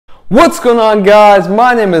What's going on, guys?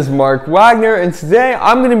 My name is Mark Wagner, and today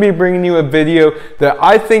I'm going to be bringing you a video that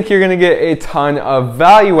I think you're going to get a ton of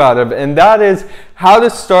value out of, and that is how to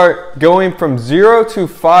start going from 0 to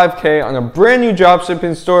 5K on a brand new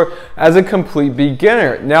dropshipping store as a complete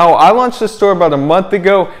beginner. Now, I launched this store about a month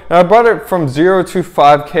ago, and I brought it from 0 to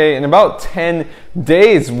 5K in about 10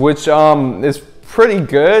 days, which is pretty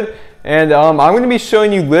good. And I'm going to be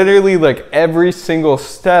showing you literally like every single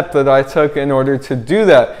step that I took in order to do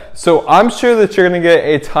that. So I'm sure that you're going to get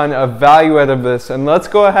a ton of value out of this. And let's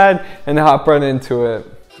go ahead and hop right into it.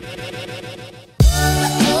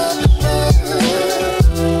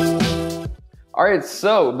 Alright,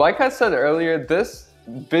 so like I said earlier, this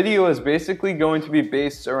video is basically going to be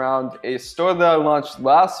based around a store that I launched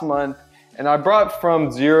last month. And I brought from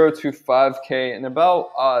 0 to 5K in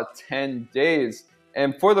about 10 days.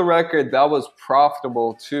 And for the record, that was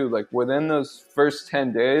profitable too. Like within those first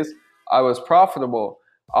 10 days, I was profitable.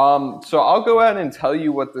 So I'll go ahead and tell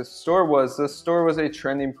you what this store was. This store was a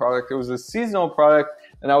trending product. It was a seasonal product,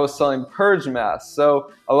 and I was selling purge masks.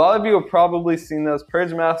 So a lot of you have probably seen those.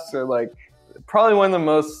 Purge masks are like probably one of the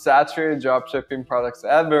most saturated dropshipping products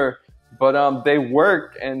ever. But they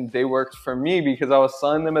worked, and they worked for me because I was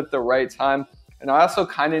selling them at the right time. And I also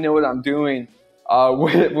kind of know what I'm doing.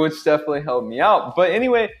 Which definitely helped me out. But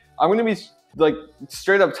anyway, I'm going to be like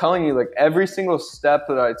straight up telling you like every single step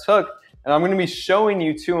that I took, and I'm going to be showing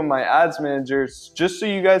you too in my ads managers, just so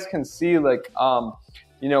you guys can see like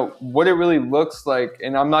you know what it really looks like.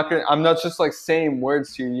 And I'm not just like saying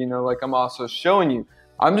words to you, you know, like I'm also showing you.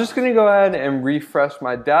 I'm just going to go ahead and refresh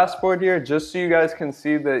my dashboard here just so you guys can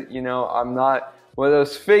see that, you know, I'm not one of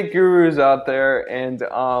those fake gurus out there, and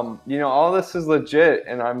you know, all this is legit,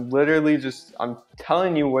 and I'm literally just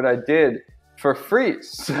telling you what I did for free.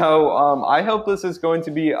 So I hope this is going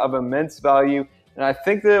to be of immense value, and I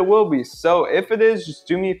think that it will be. So if it is, just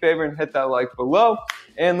do me a favor and hit that like below,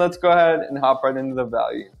 and let's go ahead and hop right into the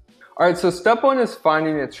value. Alright, so step one is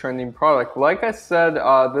finding a trending product. Like I said,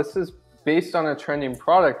 this is based on a trending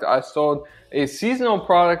product. I sold a seasonal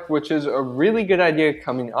product, which is a really good idea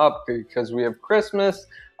coming up because we have Christmas,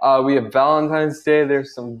 we have Valentine's Day.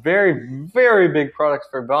 There's some very, very big products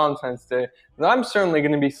for Valentine's Day that I'm certainly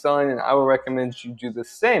going to be selling, and I would recommend you do the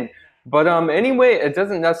same. But anyway, it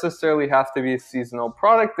doesn't necessarily have to be a seasonal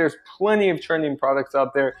product. There's plenty of trending products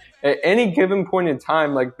out there. At any given point in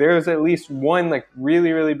time, like there's at least one like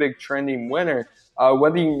really, really big trending winner.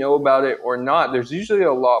 Whether you know about it or not, there's usually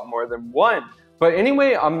a lot more than one. But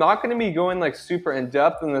anyway, I'm not going to be going like super in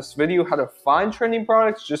depth in this video how to find trending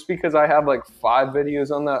products, just because I have like 5 videos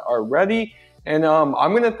on that already. And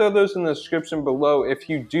I'm going to throw those in the description below if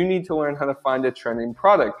you do need to learn how to find a trending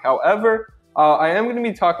product. However, I am going to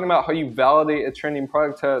be talking about how you validate a trending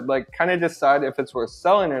product to like kind of decide if it's worth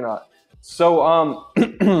selling or not. So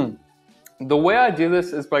the way I do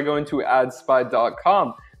this is by going to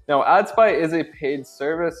adspy.com. Now, AdSpy is a paid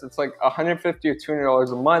service. It's like $150 or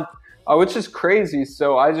 $200 a month, which is crazy.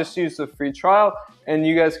 So I just use the free trial, and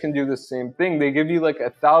you guys can do the same thing. They give you like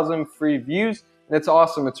 1,000 free views, and it's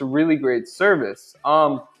awesome. It's a really great service.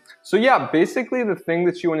 So yeah, basically the thing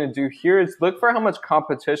that you want to do here is look for how much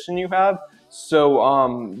competition you have.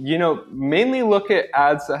 So you know, mainly look at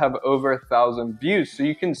ads that have over 1,000 views. So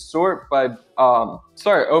you can sort by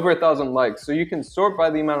over 1,000 likes. So you can sort by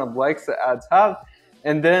the amount of likes that ads have.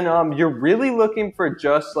 And then you're really looking for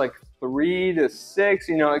just like 3 to 6,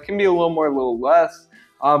 you know, it can be a little more, a little less.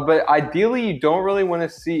 But ideally, you don't really want to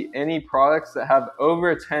see any products that have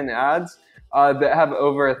over 10 ads that have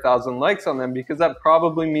over 1,000 likes on them, because that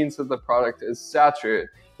probably means that the product is saturated.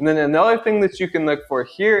 And then another thing that you can look for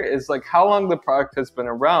here is like how long the product has been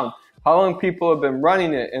around, how long people have been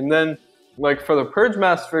running it. And then like for the purge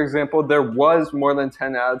mask, for example, there was more than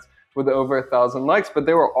 10 ads with over 1,000 likes, but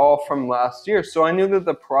they were all from last year. So I knew that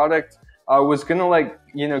the product was gonna like,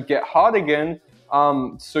 you know, get hot again.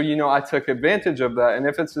 So, you know, I took advantage of that. And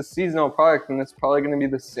if it's a seasonal product, then it's probably gonna be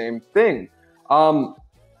the same thing. And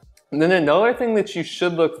then another thing that you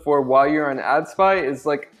should look for while you're on AdSpy is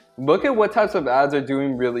like, look at what types of ads are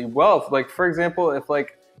doing really well. Like for example, if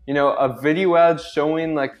like, you know, a video ad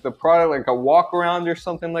showing like the product, like a walk around or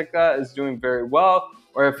something like that is doing very well.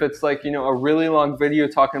 Or if it's like, you know, a really long video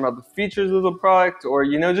talking about the features of the product, or,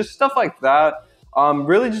 you know, just stuff like that.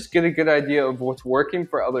 Really just get a good idea of what's working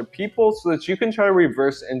for other people so that you can try to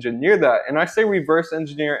reverse engineer that. And I say reverse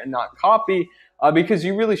engineer and not copy because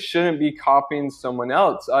you really shouldn't be copying someone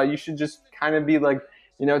else. You should just kind of be like,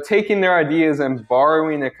 you know, taking their ideas and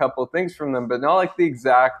borrowing a couple things from them, but not like the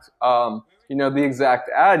exact, you know, the exact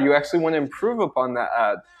ad. You actually want to improve upon that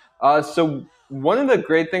ad. So one of the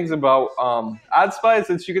great things about AdSpy is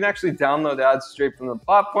that you can actually download ads straight from the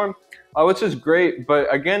platform, which is great.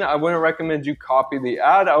 But again, I wouldn't recommend you copy the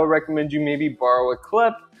ad. I would recommend you maybe borrow a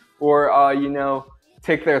clip, or you know,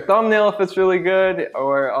 take their thumbnail if it's really good,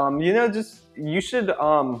 or you know, just you should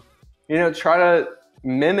you know, try to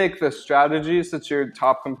mimic the strategies that your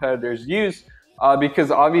top competitors use, because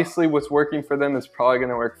obviously what's working for them is probably going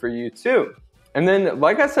to work for you too. And then,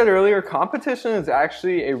 like I said earlier, competition is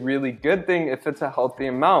actually a really good thing if it's a healthy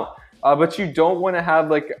amount. But you don't want to have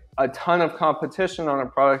like a ton of competition on a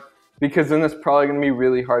product, because then it's probably going to be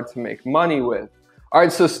really hard to make money with. All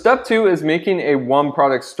right, so step 2 is making a one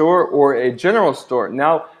product store or a general store.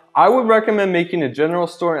 Now, I would recommend making a general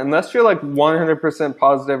store unless you're like 100%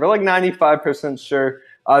 positive or like 95% sure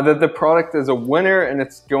that the product is a winner and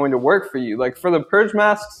it's going to work for you. Like for the purge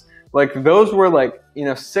masks, like those were like, you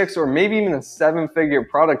know, 6 or maybe even a 7-figure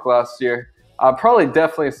product last year. Probably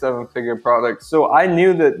definitely a 7-figure product. So I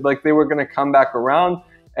knew that like they were going to come back around,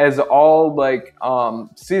 as all like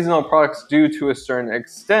seasonal products do to a certain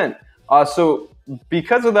extent. So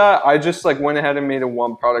because of that, I just like went ahead and made a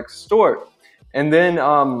one product store. And then,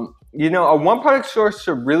 you know, a one product store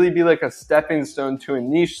should really be like a stepping stone to a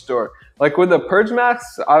niche store. Like with the purge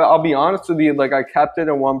masks, I'll be honest with you, like I kept it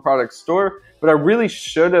a one product store, but I really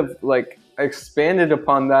should have like expanded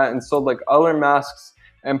upon that and sold like other masks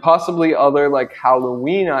and possibly other like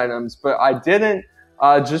Halloween items. But I didn't,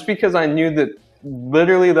 just because I knew that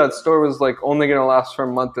literally that store was like only going to last for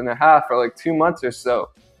a month and a half or like 2 months or so.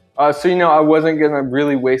 So, you know, I wasn't going to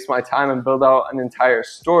really waste my time and build out an entire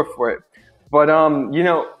store for it. But, you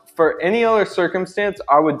know, for any other circumstance,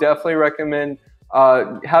 I would definitely recommend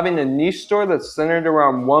having a niche store that's centered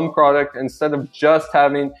around one product instead of just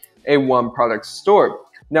having a one product store.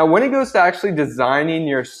 Now, when it goes to actually designing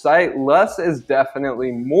your site, less is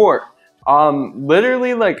definitely more.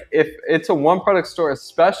 Literally, like if it's a one product store,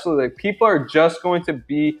 especially, like people are just going to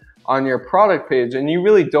be on your product page and you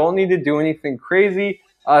really don't need to do anything crazy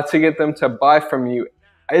to get them to buy from you.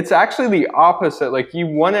 It's actually the opposite. Like you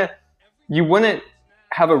want to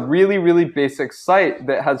have a really, really basic site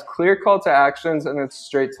that has clear call to actions and it's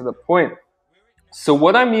straight to the point. So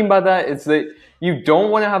what I mean by that is that you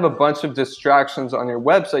don't want to have a bunch of distractions on your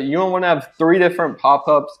website. You don't want to have 3 different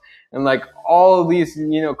pop-ups and like all of these,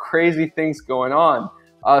 you know, crazy things going on.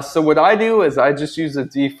 So what I do is I just use the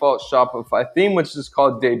default Shopify theme, which is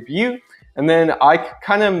called Debut. And then I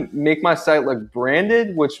kind of make my site look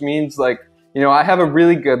branded, which means like, you know, I have a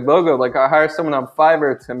really good logo. Like I hire someone on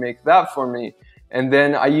Fiverr to make that for me. And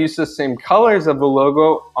then I use the same colors of the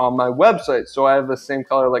logo on my website. So I have the same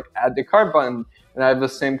color like add to cart button, and I have the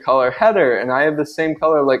same color header, and I have the same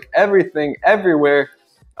color like everything everywhere,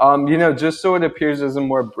 you know, just so it appears as a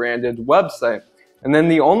more branded website. And then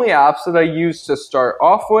the only apps that I use to start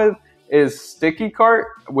off with is Sticky Cart,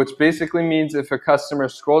 which basically means if a customer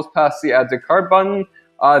scrolls past the add to cart button,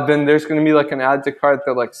 then there's going to be like an add to cart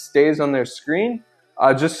that like stays on their screen,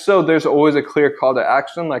 just so there's always a clear call to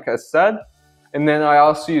action, like I said. And then I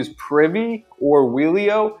also use Privy or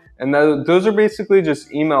Wheelio, and those are basically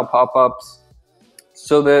just email pop-ups,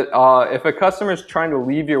 so that if a customer is trying to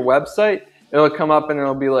leave your website, it'll come up and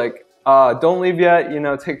it'll be like, don't leave yet, you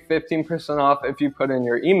know, take 15% off if you put in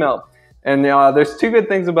your email. And there's 2 good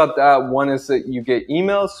things about that. One is that you get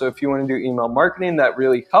emails, so if you want to do email marketing, that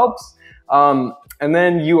really helps. And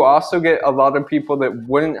then you also get a lot of people that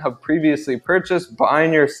wouldn't have previously purchased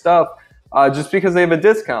buying your stuff just because they have a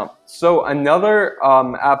discount. So another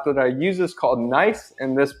app that I use is called Nice,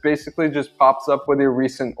 and this basically just pops up with your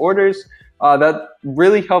recent orders. That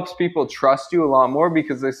really helps people trust you a lot more,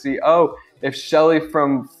 because they see, oh, if Shelly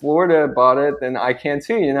from Florida bought it, then I can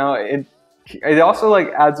too. You know, it also like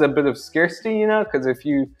adds a bit of scarcity, you know, because if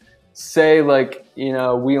you say like, you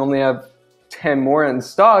know, we only have 10 more in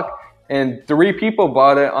stock and 3 people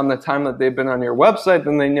bought it on the time that they've been on your website,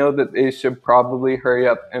 then they know that they should probably hurry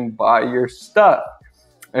up and buy your stuff.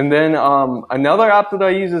 And then another app that I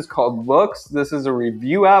use is called Looks. This is a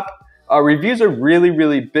review app. Reviews are really,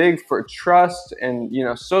 really big for trust and, you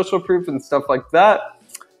know, social proof and stuff like that.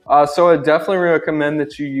 So I definitely recommend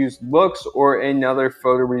that you use Looks or another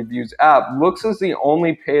photo reviews app. Looks is the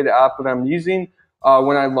only paid app that I'm using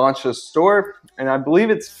when I launch a store, and I believe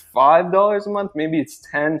it's $5 a month, maybe it's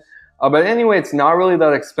 $10. But anyway, it's not really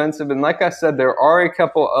that expensive. And like I said, there are a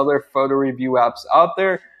couple other photo review apps out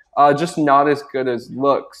there, just not as good as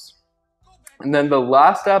Looks. And then the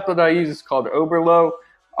last app that I use is called Oberlo.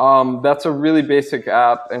 That's a really basic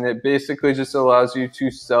app, and it basically just allows you to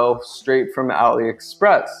sell straight from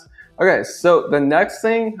AliExpress. Okay, so the next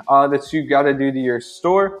thing that you got to do to your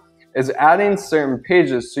store is adding certain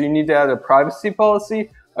pages. So you need to add a privacy policy,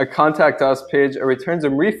 a contact us page, a returns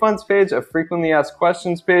and refunds page, a frequently asked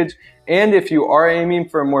questions page, and if you are aiming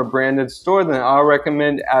for a more branded store, then I'll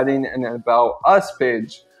recommend adding an about us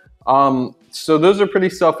page. So those are pretty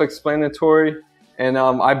self-explanatory, and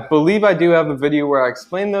I believe I do have a video where I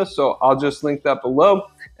explain those, so I'll just link that below.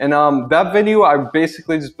 And that video, I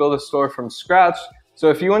basically just built a store from scratch. So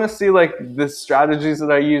if you want to see like the strategies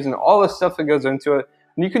that I use and all the stuff that goes into it,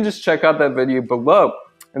 you can just check out that video below.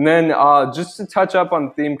 And then just to touch up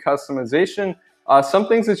on theme customization, some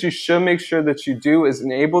things that you should make sure that you do is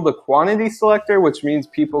enable the quantity selector, which means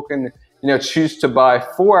people can choose to buy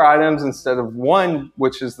 4 items instead of 1,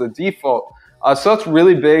 which is the default. So that's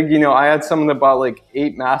really big. I had someone that bought like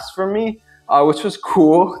 8 masks from me, which was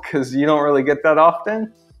cool because you don't really get that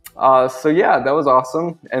often. So yeah, that was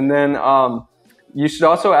awesome. And then you should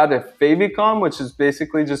also add a favicon, which is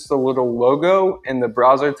basically just a little logo in the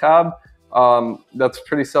browser tab. That's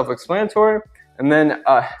pretty self-explanatory. And then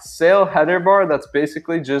a sale header bar, that's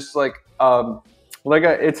basically just like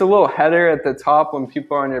it's a little header at the top when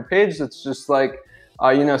people are on your page. That's just like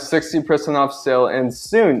 60% off sale ends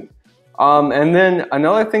soon. And then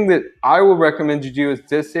another thing that I will recommend you do is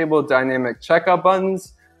disable dynamic checkout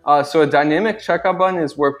buttons. So a dynamic checkout button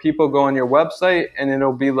is where people go on your website and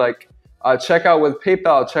it'll be like checkout with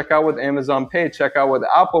PayPal, checkout with Amazon Pay, checkout with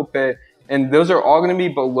Apple Pay. And those are all going to be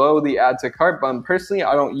below the add to cart button. Personally,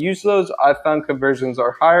 I don't use those. I found conversions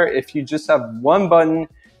are higher if you just have one button,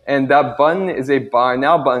 and that button is a buy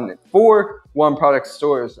now button for one product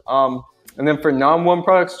stores. And then for non-one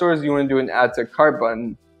product stores, you want to do an add to cart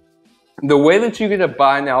button. The way that you get a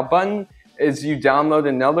buy now button is you download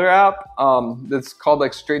another app that's called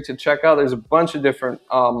like straight to checkout. There's a bunch of different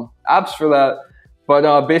apps for that,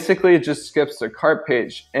 but basically it just skips the cart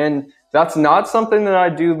page. And that's not something that I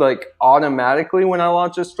do like automatically when I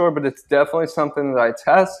launch a store, but it's definitely something that I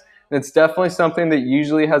test. And it's definitely something that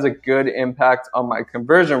usually has a good impact on my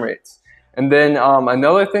conversion rates. And then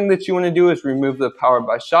another thing that you want to do is remove the Powered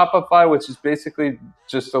by Shopify, which is basically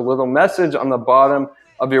just a little message on the bottom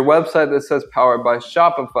of your website that says Powered by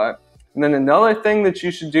Shopify. And then another thing that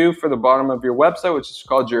you should do for the bottom of your website, which is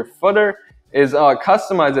called your footer, is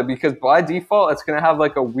customize it, because by default, it's going to have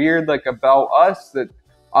like a weird like about us that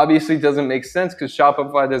obviously doesn't make sense because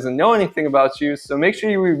Shopify doesn't know anything about you. So make sure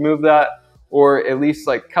you remove that, or at least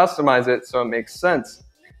like customize it so it makes sense.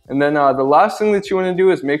 And then the last thing that you want to do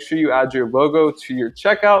is make sure you add your logo to your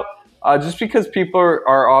checkout, just because people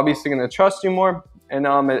are obviously going to trust you more, and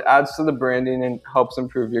it adds to the branding and helps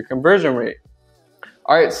improve your conversion rate.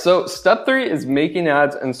 All right, so step 3 is making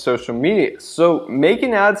ads and social media. So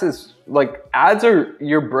making ads is like, ads are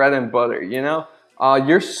your bread and butter,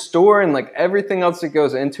 your store and like everything else that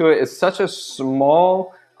goes into it is such a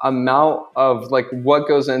small amount of like what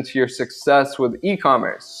goes into your success with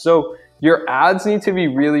e-commerce. So your ads need to be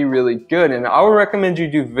really, really good. And I would recommend you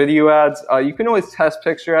do video ads. You can always test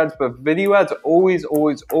picture ads, but video ads always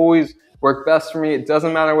work best for me. It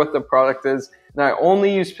doesn't matter what the product is. And I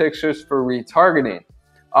only use pictures for retargeting.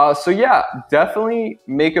 So yeah, definitely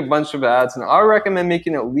make a bunch of ads. And I would recommend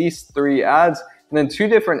making at least 3 ads and then 2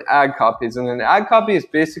 different ad copies. And an ad copy is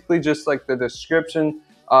basically just like the description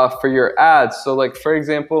for your ads. So like, for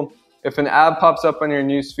example, if an ad pops up on your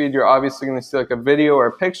newsfeed, you're obviously going to see like a video or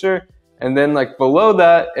a picture. And then like below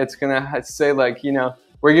that, it's going to say like,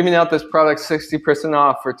 we're giving out this product 60%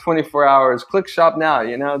 off for 24 hours. Click shop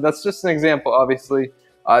now. That's just an example, obviously.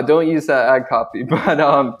 Don't use that ad copy. But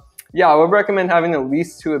yeah, I would recommend having at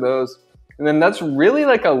least 2 of those. And then that's really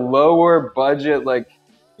like a lower budget, like,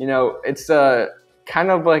 it's a kind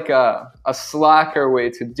of like a slacker way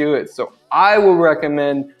to do it. So I will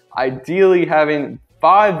recommend ideally having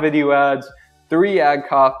 5 video ads, 3 ad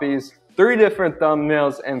copies, 3 different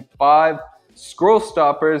thumbnails, and 5 scroll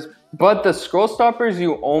stoppers. But the scroll stoppers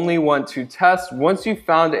you only want to test once you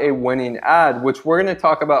found a winning ad, which we're going to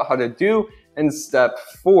talk about how to do in step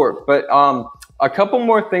 4. But a couple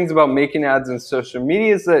more things about making ads in social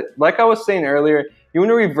media is that, like I was saying earlier, you want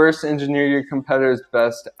to reverse engineer your competitors'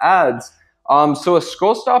 best ads. So a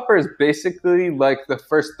scroll stopper is basically like the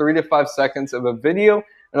first 3 to 5 seconds of a video.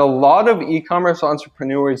 And a lot of e-commerce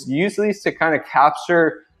entrepreneurs use these to kind of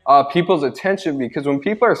capture people's attention, because when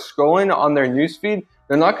people are scrolling on their newsfeed,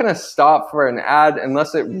 they're not going to stop for an ad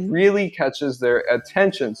unless it really catches their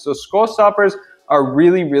attention. So scroll stoppers are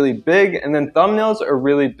really, really big, and then thumbnails are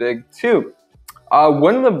really big too.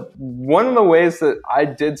 One of the ways that I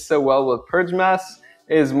did so well with purge masks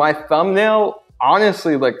is my thumbnail,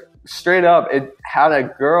 honestly, like straight up, it had a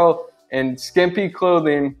girl in skimpy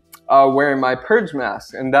clothing wearing my purge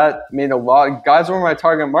mask, and that made a lot of guys were my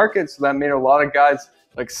target market, so that made a lot of guys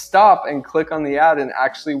like stop and click on the ad and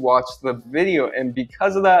actually watch the video. And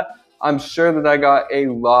because of that, I'm sure that I got a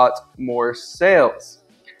lot more sales.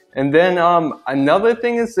 And then another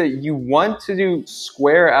thing is that you want to do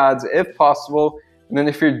square ads if possible. And then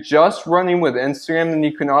if you're just running with Instagram, then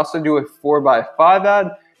you can also do a 4x5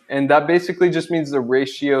 ad. And that basically just means the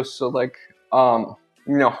ratio. So like,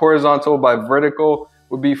 horizontal by vertical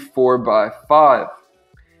would be 4x5.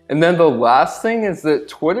 And then the last thing is that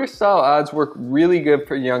Twitter style ads work really good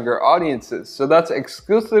for younger audiences. So that's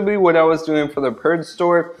exclusively what I was doing for the Purge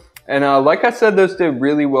store. And like I said, those did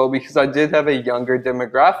really well because I did have a younger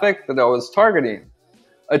demographic that I was targeting.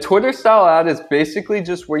 A Twitter style ad is basically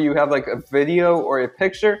just where you have like a video or a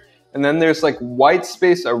picture, and then there's like white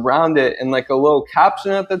space around it and like a little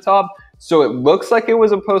caption at the top. So it looks like it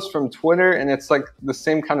was a post from Twitter and it's like the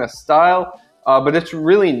same kind of style, but it's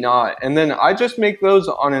really not. And then I just make those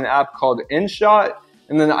on an app called InShot.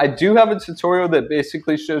 And then I do have a tutorial that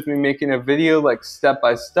basically shows me making a video like step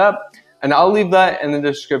by step. And I'll leave that in the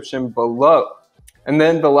description below. And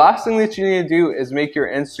then the last thing that you need to do is make your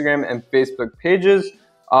Instagram and Facebook pages.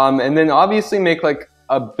 And then obviously make like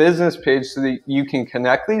a business page so that you can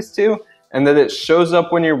connect these two and that it shows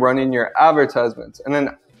up when you're running your advertisements. And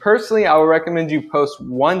then personally, I would recommend you post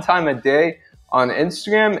one time a day on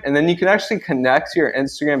Instagram, and then you can actually connect your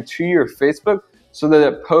Instagram to your Facebook so that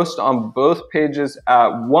it posts on both pages at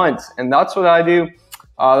once. And that's what I do.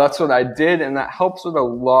 That's what I did, and that helps with a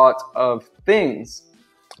lot of things.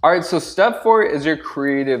 All right, so step 4 is your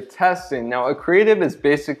creative testing. Now, a creative is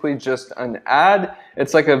basically just an ad.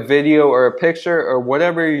 It's like a video or a picture or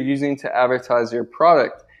whatever you're using to advertise your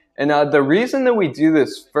product. And the reason that we do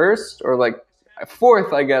this first, or like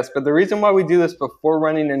fourth, I guess, but the reason why we do this before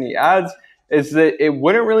running any ads is that it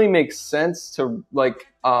wouldn't really make sense to like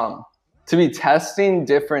to be testing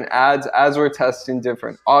different ads as we're testing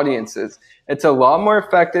different audiences. It's a lot more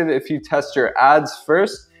effective if you test your ads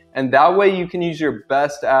first, and that way you can use your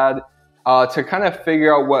best ad to kind of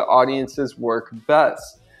figure out what audiences work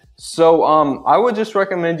best. So I would just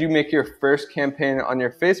recommend you make your first campaign on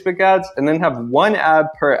your Facebook ads and then have one ad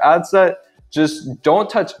per ad set. Just don't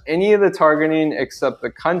touch any of the targeting except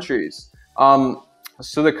the countries.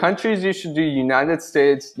 So the countries you should do United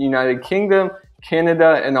States, United Kingdom,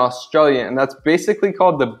 Canada, and Australia. And that's basically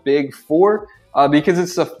called the Big Four because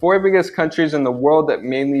it's the 4 biggest countries in the world that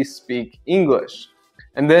mainly speak English.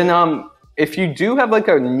 And then if you do have like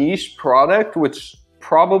a niche product, which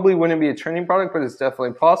probably wouldn't be a trending product, but it's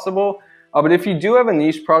definitely possible. But if you do have a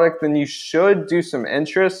niche product, then you should do some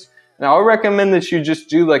interest. And I would recommend that you just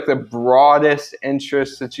do like the broadest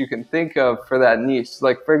interest that you can think of for that niche.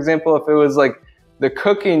 Like for example, if it was like the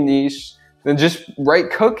cooking niche, then just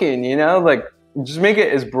write cooking, like just make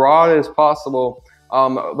it as broad as possible,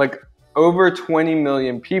 like over 20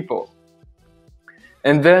 million people.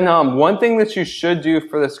 And then one thing that you should do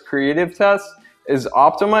for this creative test is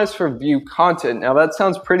optimize for view content. Now that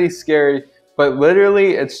sounds pretty scary, but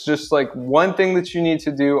literally it's just like one thing that you need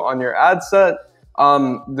to do on your ad set,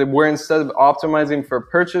 where instead of optimizing for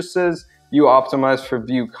purchases, you optimize for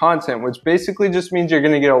view content, which basically just means you're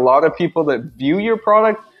going to get a lot of people that view your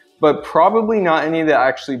product, but probably not any that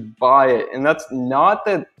actually buy it. And that's not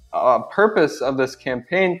the purpose of this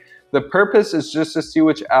campaign. The purpose is just to see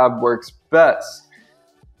which ad works best.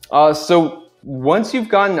 So once you've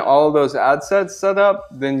gotten all of those ad sets set up,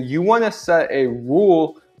 then you want to set a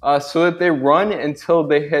rule so that they run until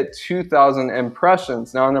they hit 2,000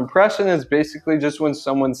 impressions. Now, an impression is basically just when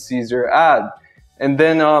someone sees your ad. And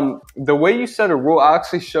then the way you set a rule, I'll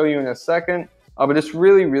actually show you in a second, but it's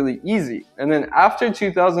really, really easy. And then after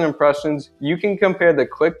 2,000 impressions, you can compare the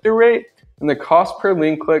click-through rate and the cost per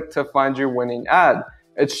link click to find your winning ad.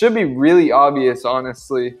 It should be really obvious,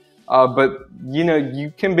 honestly. But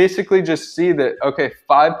you can basically just see that, okay,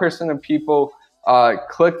 5% of people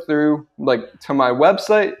clicked through to my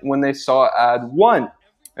website when they saw ad 1.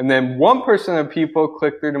 And then 1% of people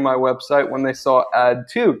clicked through to my website when they saw ad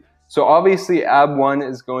 2. So obviously ad 1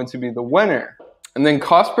 is going to be the winner. And then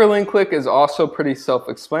cost per link click is also pretty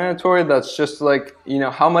self-explanatory. That's just like,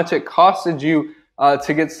 how much it costed you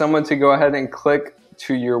to get someone to go ahead and click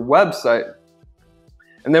to your website.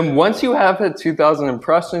 And then once you have hit 2,000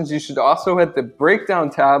 impressions, you should also hit the breakdown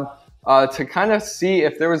tab to kind of see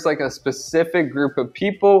if there was like a specific group of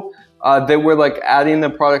people that were like adding the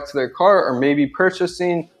product to their cart or maybe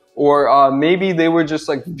purchasing, or maybe they were just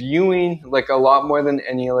like viewing like a lot more than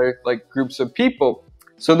any other like groups of people.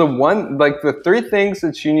 So the 3 things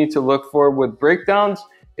that you need to look for with breakdowns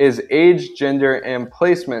is age, gender, and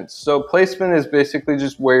placement. So placement is basically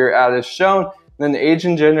just where your ad is shown. Then age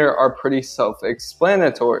and gender are pretty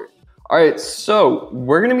self-explanatory. All right, so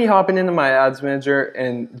we're gonna be hopping into my ads manager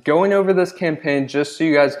and going over this campaign just so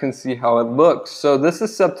you guys can see how it looks. So this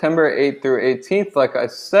is September 8th through 18th, like I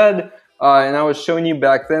said, and I was showing you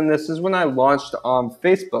back then. This is when I launched on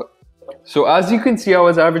Facebook. So as you can see, I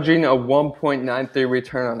was averaging a 1.93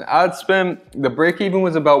 return on ad spend. The break even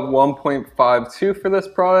was about 1.52 for this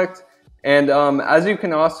product. And as you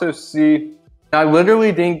can also see, I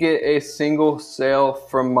literally didn't get a single sale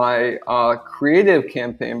from my creative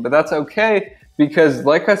campaign, but that's okay because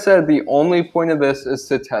like I said, the only point of this is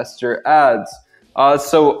to test your ads.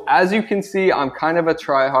 So as you can see, I'm kind of a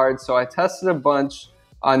tryhard, so I tested a bunch.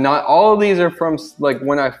 Not all of these are from like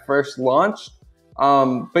when I first launched.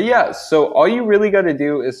 But yeah, so all you really got to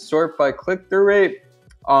do is sort by click-through rate.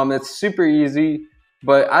 It's super easy,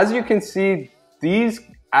 but as you can see, these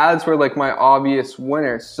ads were like my obvious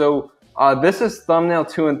winners. So this is thumbnail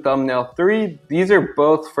 2 and thumbnail 3. These are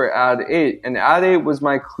both for ad 8, and ad 8 was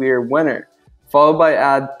my clear winner, followed by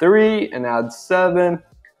ad 3 and ad 7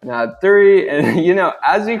 and ad 3. And you know,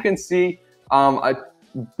 as you can see,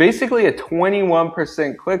 basically a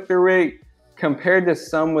 21% click-through rate compared to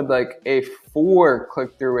some with like a 4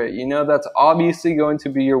 click-through rate. You know, that's obviously going to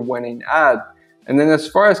be your winning ad. And then as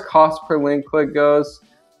far as cost per link click goes,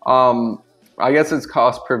 I guess it's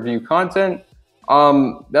cost per view content.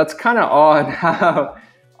 That's kind of odd how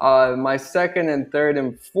my second and third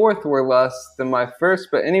and fourth were less than my first.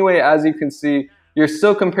 But anyway, as you can see, you're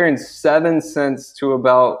still comparing 7 cents to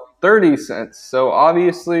about 30 cents. So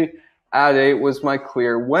obviously ad 8 was my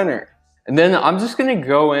clear winner. And then I'm just gonna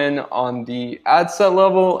go in on the ad set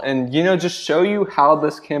level and, you know, just show you how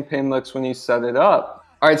this campaign looks when you set it up.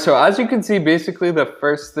 All right, so as you can see, basically the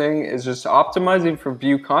first thing is just optimizing for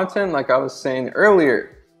view content like I was saying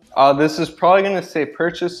earlier. This is probably gonna say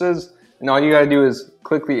purchases, and all you gotta do is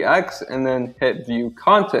click the X and then hit view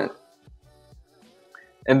content.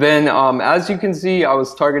 And then as you can see, I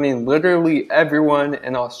was targeting literally everyone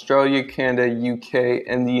in Australia, Canada, UK,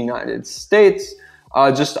 and the United States.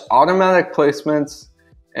 Just automatic placements,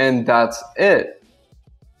 and that's it.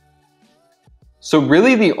 So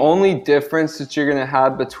really the only difference that you're gonna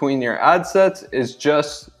have between your ad sets is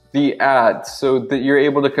just the ads, so that you're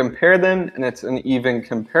able to compare them and it's an even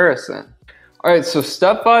comparison. All right, so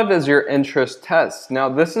step 5 is your interest test. Now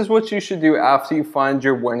this is what you should do after you find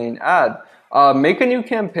your winning ad. Make a new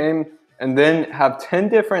campaign and then have 10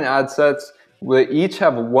 different ad sets that each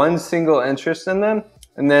have one single interest in them.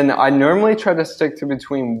 And then I normally try to stick to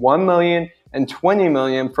between 1 million and 20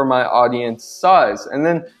 million for my audience size. And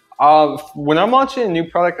then when I'm launching a new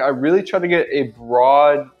product, I really try to get a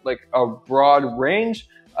broad range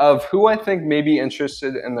of who I think may be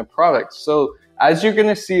interested in the product. So as you're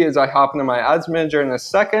gonna see as I hop into my ads manager in a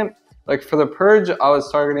second, like for the purge, I was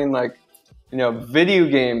targeting like, you know, video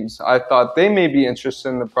games. I thought they may be interested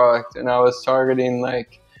in the product, and I was targeting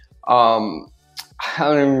like, I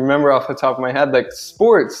don't even remember off the top of my head, like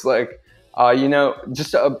sports, like, you know,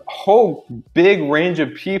 just a whole big range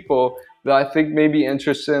of people that I think may be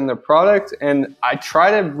interested in the product. And I try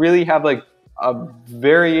to really have like a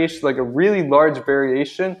variation, like a really large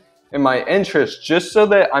variation in my interest, just so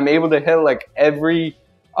that I'm able to hit like every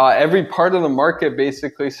part of the market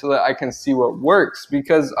basically, so that I can see what works.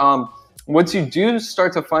 Because once you do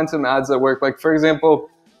start to find some ads that work, like for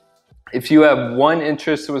example, if you have one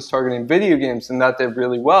interest that was targeting video games and that did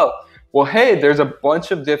really well, well, hey, there's a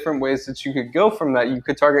bunch of different ways that you could go from that. You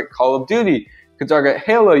could target Call of Duty, you could target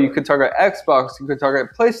Halo, you could target Xbox, you could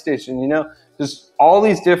target PlayStation, you know, just all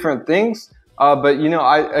these different things. But you know,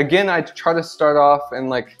 I try to start off and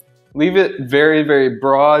like leave it very, very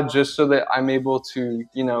broad, just so that I'm able to,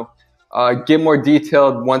 you know, get more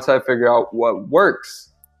detailed once I figure out what works.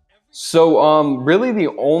 So really the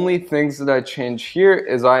only things that I change here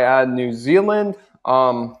is I add New Zealand,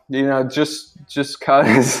 you know, just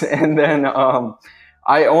cause, and then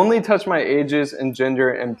I only touch my ages and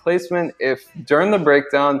gender and placement if during the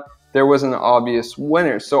breakdown there was an obvious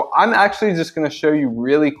winner. So I'm actually just gonna show you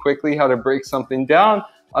really quickly how to break something down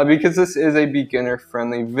because this is a beginner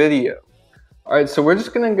friendly video. All right, so we're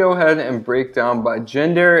just gonna go ahead and break down by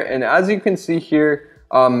gender, and as you can see here,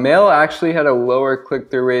 male actually had a lower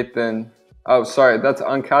click-through rate than, oh, sorry, that's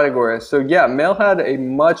uncategorized. So yeah, male had a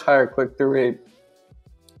much higher click-through rate.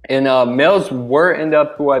 And males were end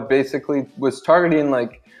up who I basically was targeting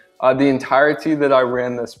like the entirety that I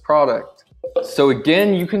ran this product. So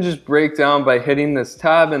again, you can just break down by hitting this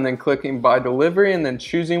tab and then clicking by delivery and then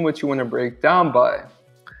choosing what you want to break down by.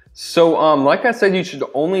 So like I said, you should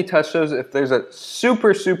only touch those if there's a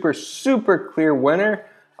super, super, super clear winner.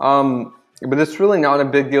 But it's really not a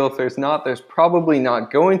big deal if there's not. There's probably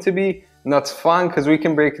not going to be, and that's fine because we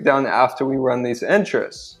can break it down after we run these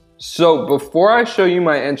interests. So before I show you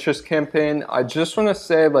my interest campaign, I just want to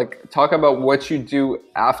say, talk about what you do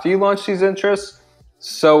after you launch these interests.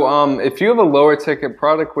 So if you have a lower ticket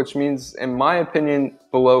product, which means, in my opinion,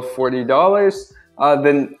 below $40,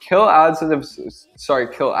 then kill ad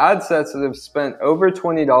sets that have spent over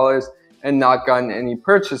 $20 and not gotten any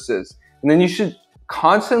purchases. And then you should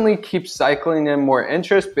constantly keep cycling in more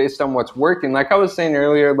interest based on what's working. Like I was saying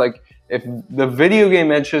earlier, if the video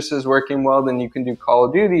game interest is working well, then you can do Call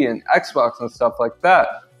of Duty and Xbox and stuff like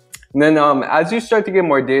that. And then as you start to get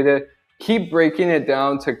more data, keep breaking it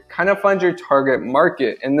down to kind of find your target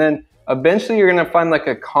market. And then eventually you're gonna find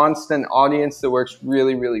a constant audience that works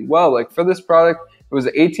really, really well. Like for this product, it was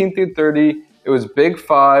 18 through 30. It was Big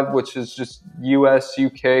Five, which is just US,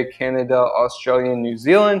 UK, Canada, Australia, and New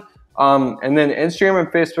Zealand. And then Instagram and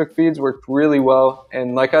Facebook feeds worked really well.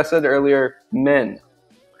 And like I said earlier, men.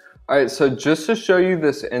 All right, so just to show you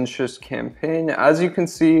this interest campaign, as you can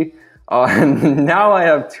see, now I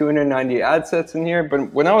have 290 ad sets in here,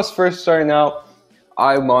 but when I was first starting out,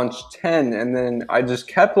 I launched 10, and then I just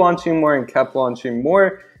kept launching more and kept launching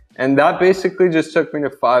more, and that basically just took me to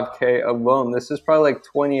 5K alone. This is probably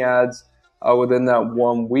 20 ads within that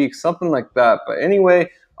 1 week, something like that. But anyway,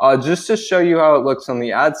 just to show you how it looks on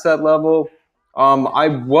the ad set level, I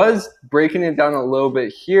was breaking it down a little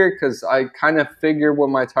bit here because I kind of figured what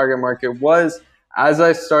my target market was as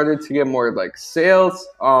I started to get more sales,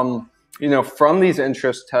 from these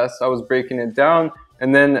interest tests. I was breaking it down,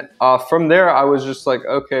 and then from there I was just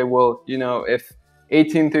okay, well, if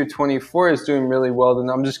 18 through 24 is doing really well, then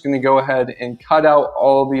I'm just going to go ahead and cut out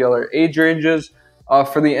all the other age ranges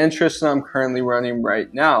for the interest that I'm currently running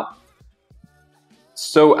right now.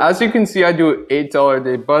 So as you can see, I do $8 a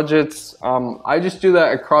day budgets. I just do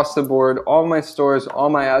that across the board. All my stores, all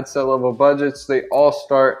my ad set level budgets, they all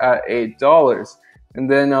start at $8. And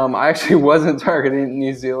then I actually wasn't targeting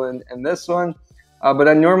New Zealand in this one, but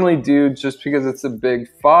I normally do just because it's a Big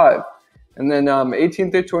Five. And then 18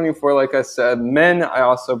 through 24, like I said, men, I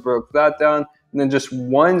also broke that down. And then just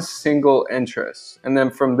one single interest. And then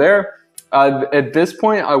from there, at this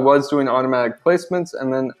point, I was doing automatic placements,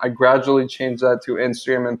 and then I gradually changed that to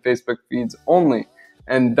Instagram and Facebook feeds only.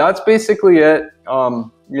 And that's basically it.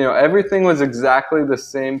 Everything was exactly the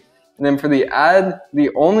same. And then for the ad, the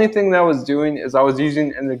only thing that I was doing is I was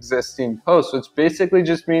using an existing post, which basically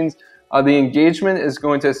just means the engagement is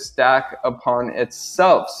going to stack upon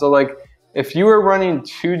itself. So if you were running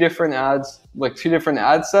two different ads, two different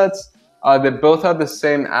ad sets that both had the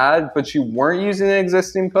same ad, but you weren't using an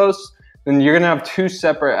existing post, then you're gonna have two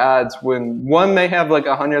separate ads when one may have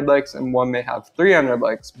 100 likes and one may have 300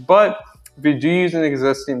 likes. But if you do use an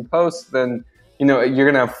existing post, then you're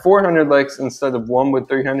gonna have 400 likes instead of one with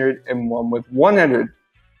 300 and one with 100.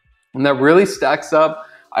 And that really stacks up.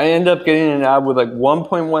 I end up getting an ad with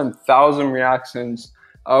 1.1 thousand reactions,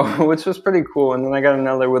 which was pretty cool. And then I got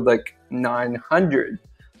another with 900.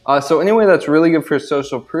 So anyway, that's really good for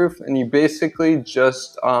social proof. And you basically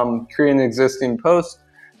just create an existing post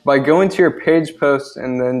by going to your page post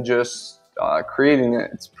and then just creating it.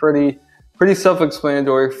 It's pretty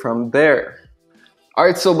self-explanatory from there. All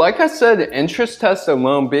right, so like I said, interest test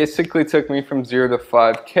alone basically took me from 0 to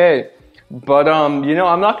 5K. But I'm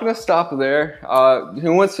not gonna stop there.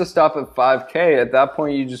 Who wants to stop at 5K? At that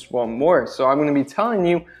point, you just want more. So I'm gonna be telling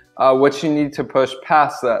you what you need to push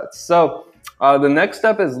past that. So the next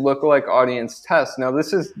step is lookalike audience test. Now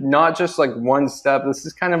this is not just one step. This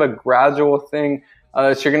is kind of a gradual thing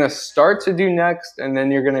that you're gonna start to do next, and then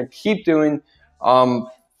you're gonna keep doing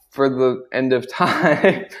for the end of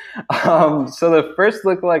time. So the first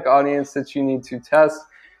lookalike audience that you need to test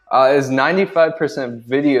is 95%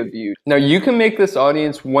 video views. Now you can make this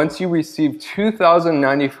audience once you receive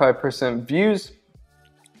 2,095% views,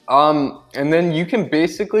 and then you can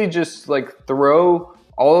basically just throw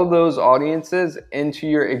all of those audiences into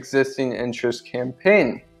your existing interest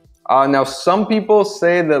campaign. Now, some people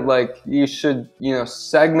say that you should,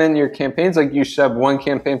 segment your campaigns. You should have one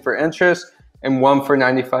campaign for interest and one for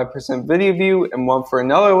 95% video view and one for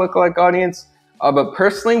another lookalike audience. But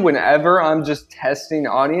personally, whenever I'm just testing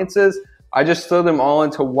audiences, I just throw them all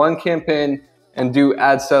into one campaign and do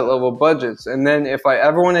ad set level budgets. And then if I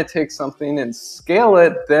ever want to take something and scale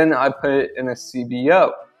it, then I put it in a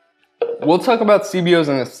CBO. We'll talk about CBOs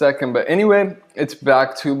in a second, but anyway, it's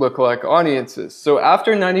back to lookalike audiences. So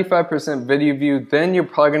after 95% video view, then you're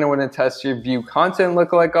probably gonna wanna test your view content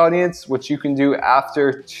lookalike audience, which you can do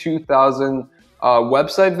after 2,000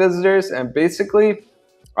 website visitors. And basically,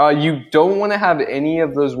 you don't wanna have any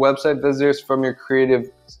of those website visitors from your creative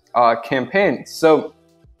campaign. So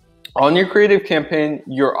on your creative campaign,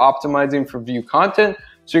 you're optimizing for view content.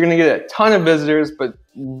 So you're gonna get a ton of visitors, but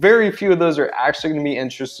very few of those are actually gonna be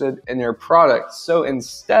interested in your product. So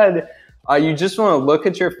instead, you just wanna look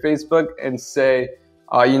at your Facebook and say,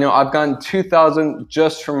 I've gotten 2,000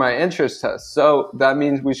 just from my interest test. So that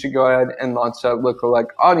means we should go ahead and launch that lookalike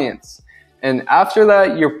audience. And after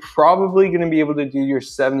that, you're probably gonna be able to do your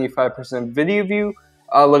 75% video view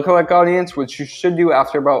lookalike audience, which you should do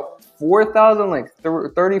after about 4,000, like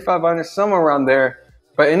 3,500, somewhere around there.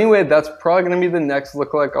 But anyway, that's probably gonna be the next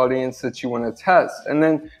lookalike audience that you wanna test. And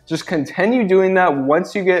then just continue doing that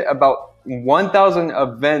once you get about 1,000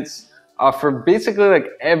 events for basically like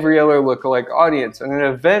every other lookalike audience. And an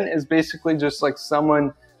event is basically just like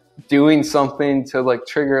someone doing something to like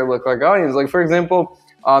trigger a lookalike audience. Like for example,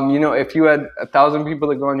 if you had 1,000 people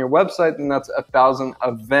that go on your website, then that's 1,000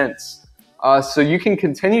 events. So you can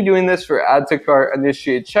continue doing this for add to cart,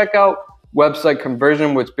 initiate checkout, website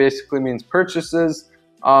conversion, which basically means purchases.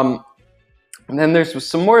 And then there's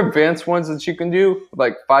some more advanced ones that you can do,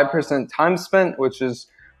 like 5% time spent, which is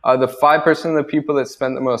the 5% of the people that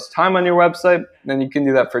spend the most time on your website. Then you can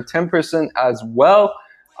do that for 10% as well.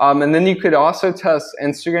 And then you could also test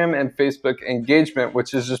Instagram and Facebook engagement,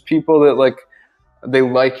 which is just people that they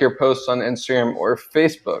like your posts on Instagram or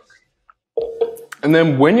Facebook. And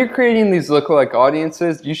then when you're creating these lookalike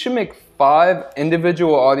audiences, you should make 5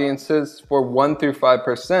 individual audiences for 1 through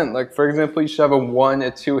 5%. Like for example, you should have a 1,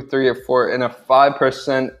 a 2, a 3, a 4, and a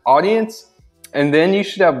 5% audience. And then you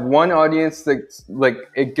should have one audience that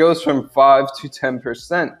it goes from 5 to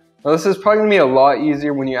 10%. Now this is probably gonna be a lot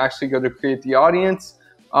easier when you actually go to create the audience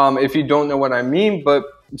if you don't know what I mean, but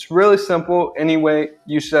it's really simple. Anyway,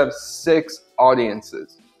 you should have 6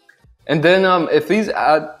 audiences. And then if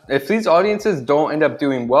these audiences don't end up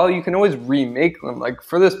doing well, you can always remake them. Like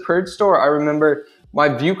for this purge store, I remember my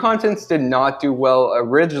view contents did not do well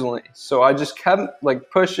originally. So I just kept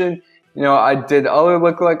pushing. I did other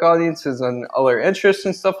lookalike audiences and other interests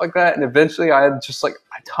and stuff like that. And eventually I had just a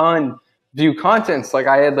ton view contents.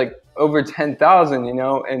 I had over 10,000,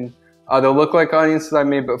 and the lookalike audience that I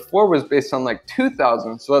made before was based on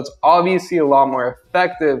 2,000. So that's obviously a lot more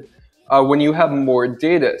effective when you have more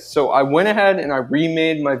data. So I went ahead and I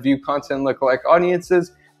remade my view content lookalike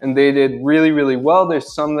audiences, and they did really, really well.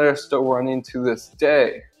 There's some that are still running to this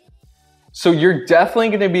day. So you're definitely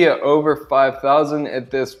going to be at over 5,000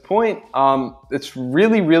 at this point. It's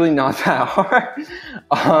really, really not that hard.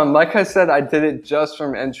 Like I said, I did it just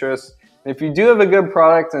from interest. If you do have a good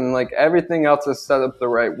product and everything else is set up the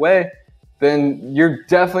right way, then you're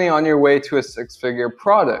definitely on your way to a 6-figure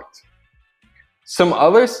product. Some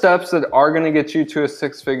other steps that are going to get you to a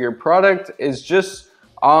 6-figure product is just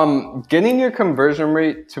getting your conversion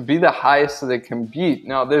rate to be the highest that it can be.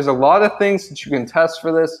 Now, there's a lot of things that you can test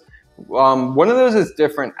for this. One of those is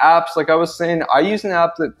different apps. Like I was saying, I use an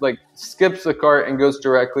app that skips the cart and goes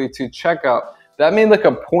directly to checkout. That made a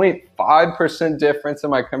 0.5% difference in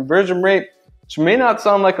my conversion rate, which may not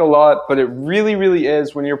sound like a lot, but it really, really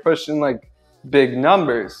is when you're pushing big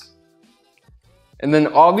numbers. And then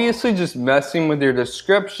obviously just messing with your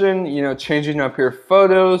description, changing up your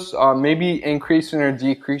photos, maybe increasing or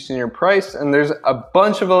decreasing your price. And there's a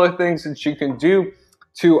bunch of other things that you can do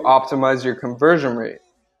to optimize your conversion rate.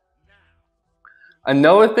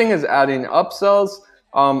 Another thing is adding upsells.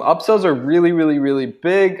 Upsells are really, really, really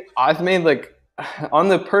big. I've made on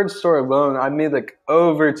the purge store alone, I made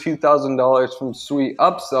over $2,000 from Sweet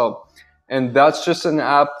Upsell. And that's just an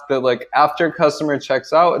app that after a customer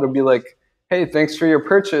checks out, it'll be hey, thanks for your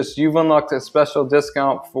purchase. You've unlocked a special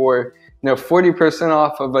discount for 40%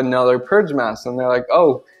 off of another purge mask. And they're like,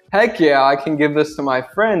 oh, heck yeah, I can give this to my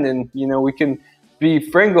friend and we can be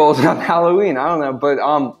Fringles on Halloween. I don't know, but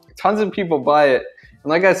tons of people buy it. And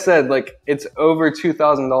like I said, it's over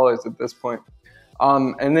 $2,000 at this point.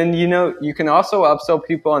 And then, you can also upsell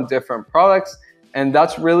people on different products. And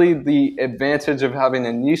that's really the advantage of having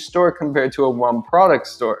a niche store compared to a one product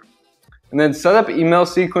store. And then set up email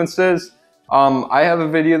sequences. I have a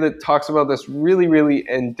video that talks about this really, really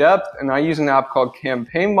in depth. And I use an app called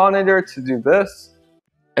Campaign Monitor to do this.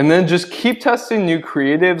 And then just keep testing new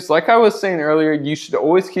creatives. Like I was saying earlier, you should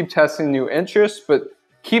always keep testing new interests, but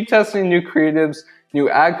keep testing new creatives, new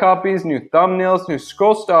ad copies, new thumbnails, new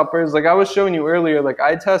scroll stoppers. Like I was showing you earlier,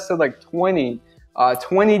 I tested 20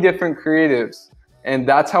 different creatives. And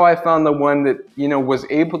that's how I found the one that, was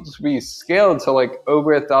able to be scaled to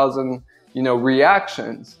over 1,000,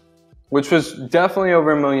 reactions, which was definitely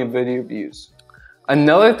over 1 million video views.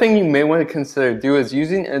 Another thing you may want to consider do is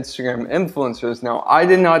using Instagram influencers. Now, I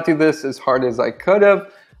did not do this as hard as I could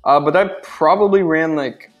have, but I probably ran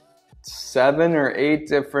 7 or 8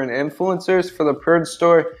 different influencers for the purge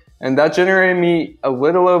store, and that generated me a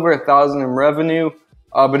little over 1,000 in revenue.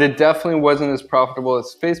 but it definitely wasn't as profitable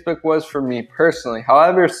as Facebook was for me personally.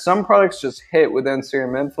 However, some products just hit with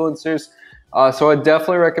Instagram influencers, so I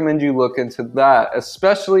definitely recommend you look into that,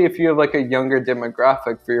 especially if you have like a younger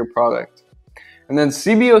demographic for your product. And then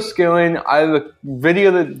CBO scaling, I have a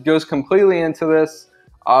video that goes completely into this,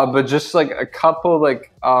 but just like a couple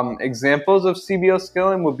like examples of CBO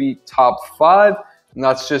scaling would be top 5, and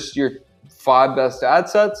that's just your 5 best ad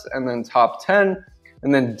sets, and then top 10,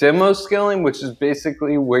 and then demo scaling, which is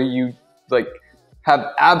basically where you like have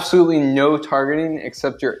absolutely no targeting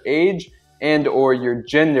except your age and or your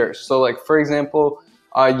gender. So like for example,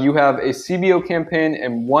 you have a CBO campaign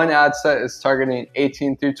and one ad set is targeting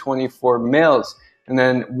 18 through 24 males, and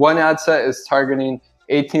then one ad set is targeting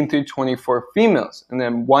 18 through 24 females, and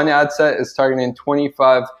then one ad set is targeting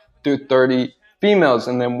 25 through 30 females,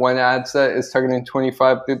 and then one ad set is targeting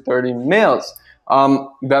 25 through 30 males.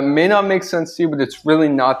 That may not make sense to you, but it's really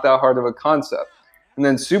not that hard of a concept. And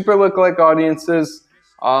then super lookalike audiences,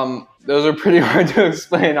 those are pretty hard to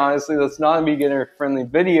explain, honestly. That's not a beginner-friendly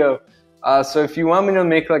video. So if you want me to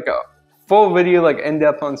make like a full video, like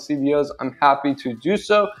in-depth on CBOs, I'm happy to do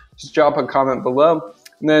so. Just drop a comment below.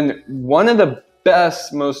 And then one of the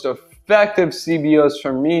best, most effective CBOs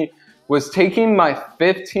for me was taking my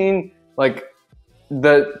 15, like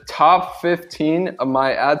the top 15 of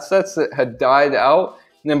my ad sets that had died out,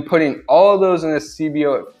 and then putting all of those in a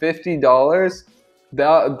CBO at $50.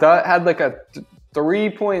 That had like a 3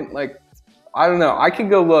 point, like, I don't know, I could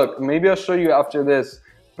go look, maybe I'll show you after this,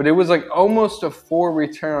 but it was like almost a 4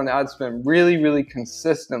 return on ad spend really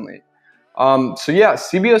consistently. So yeah,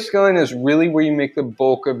 CBO scaling is really where you make the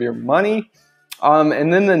bulk of your money.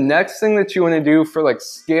 And then the next thing that you want to do for like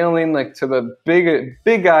scaling like to the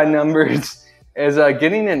big guy numbers is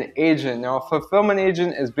getting an agent. Now, a fulfillment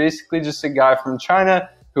agent is basically just a guy from China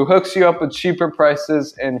who hooks you up with cheaper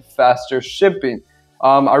prices and faster shipping.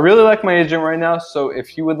 I really like my agent right now, so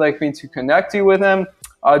if you would like me to connect you with him,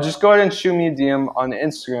 just go ahead and shoot me a DM on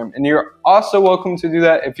Instagram. And you're also welcome to do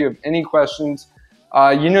that if you have any questions.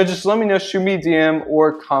 Just let me know, shoot me a DM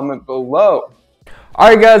or comment below.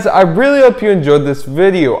 Alright guys, I really hope you enjoyed this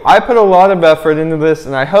video. I put a lot of effort into this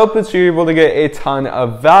and I hope that you're able to get a ton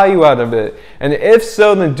of value out of it. And if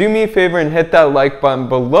so, then do me a favor and hit that like button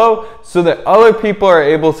below so that other people are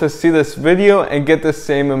able to see this video and get the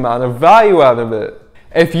same amount of value out of it.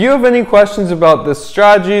 If you have any questions about the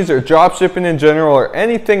strategies or dropshipping in general or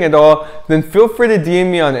anything at all, then feel free to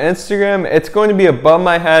DM me on Instagram. It's going to be above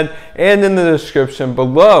my head and in the description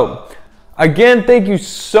below. Again, thank you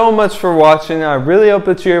so much for watching. I really hope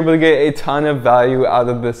that you're able to get a ton of value out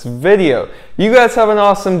of this video. You guys have an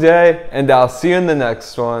awesome day, and I'll see you in the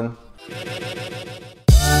next one.